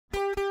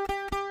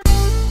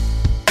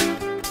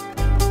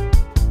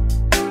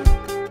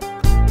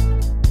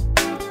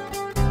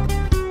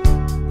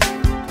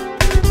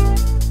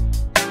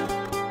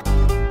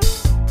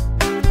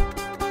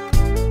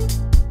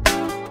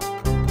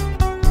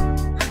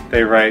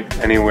They write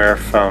anywhere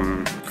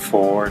from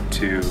 4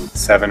 to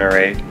 7 or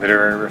 8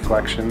 literary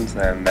reflections,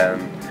 and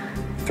then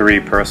 3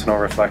 personal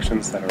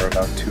reflections that are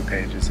about 2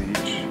 pages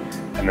each.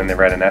 And then they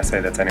write an essay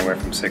that's anywhere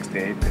from 6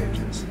 to 8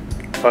 pages,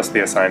 plus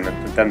the assignment,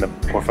 and then the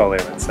portfolio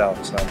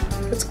itself. So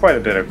it's quite a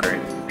bit of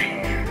grading.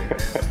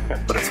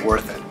 But it's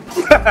worth it.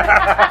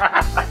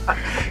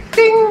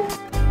 Ding!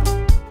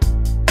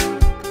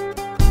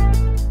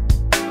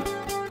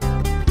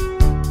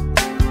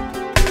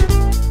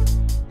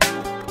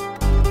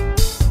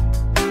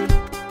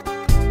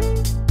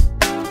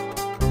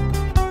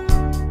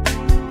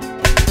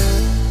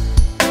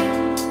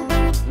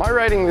 My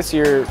writing this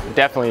year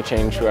definitely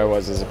changed who I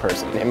was as a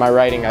person. In my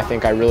writing, I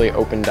think I really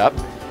opened up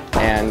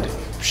and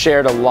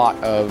shared a lot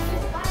of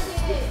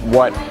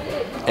what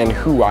and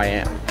who I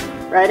am.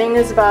 Writing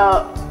is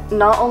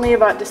not only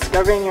about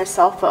discovering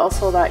yourself, but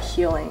also about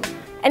healing.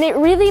 And it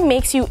really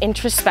makes you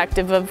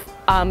introspective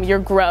of your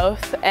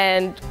growth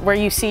and where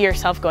you see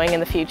yourself going in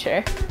the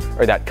future.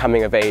 Or that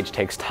coming of age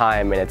takes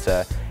time, and it's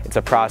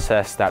a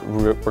process that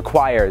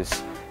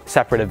requires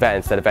separate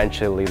events that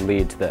eventually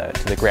lead to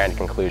the grand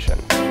conclusion.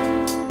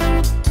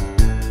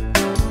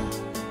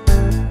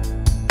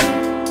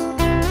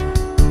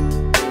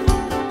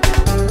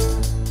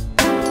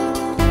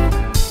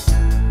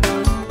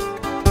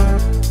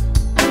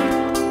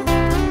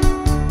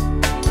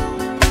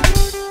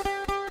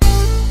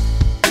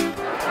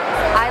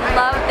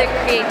 The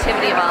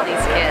creativity of all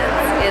these kids.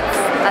 It's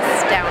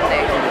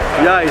astounding.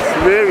 Yeah, it's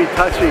very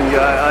touching.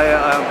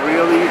 I'm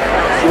really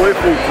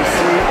joyful to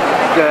see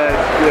that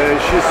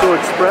she's so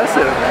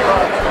expressive.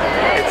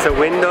 It's a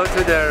window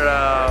to their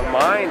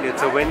mind,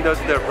 it's a window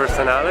to their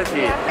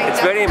personality. It's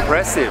very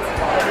impressive.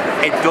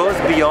 It goes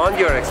beyond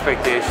your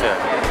expectation.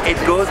 It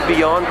goes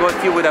beyond what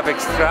you would have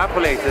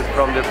extrapolated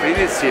from the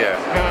previous year.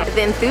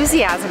 The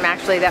enthusiasm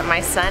actually that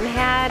my son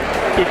had.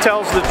 He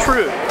tells the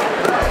truth.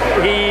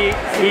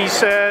 He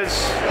says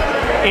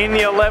in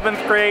the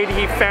 11th grade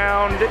he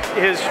found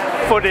his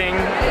footing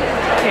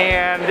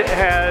and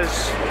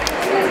has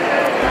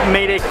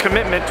made a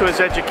commitment to his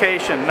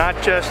education, not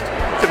just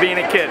to being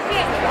a kid.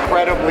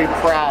 Incredibly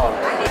proud.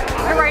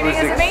 Her writing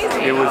is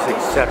amazing. It was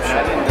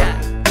exceptional.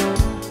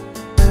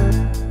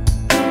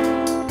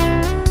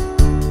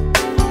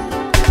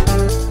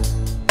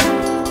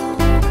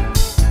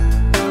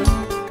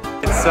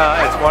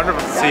 It's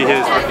wonderful to see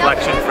his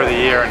reflection for the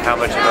year and how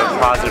much of a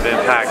positive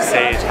impact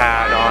Sage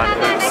had on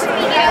his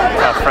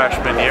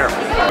freshman year.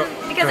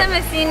 Because I'm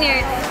a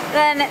senior,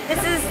 then this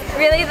is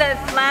really the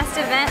last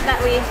event that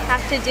we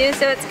have to do,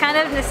 so it's kind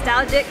of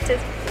nostalgic to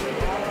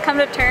come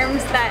to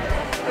terms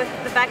with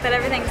the fact that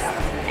everything's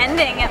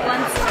ending at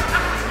once.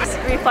 Just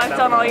reflect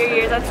on all your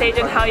years at Sage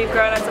and how you've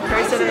grown as a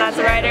person and as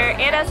a writer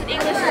and as an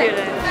English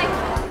student.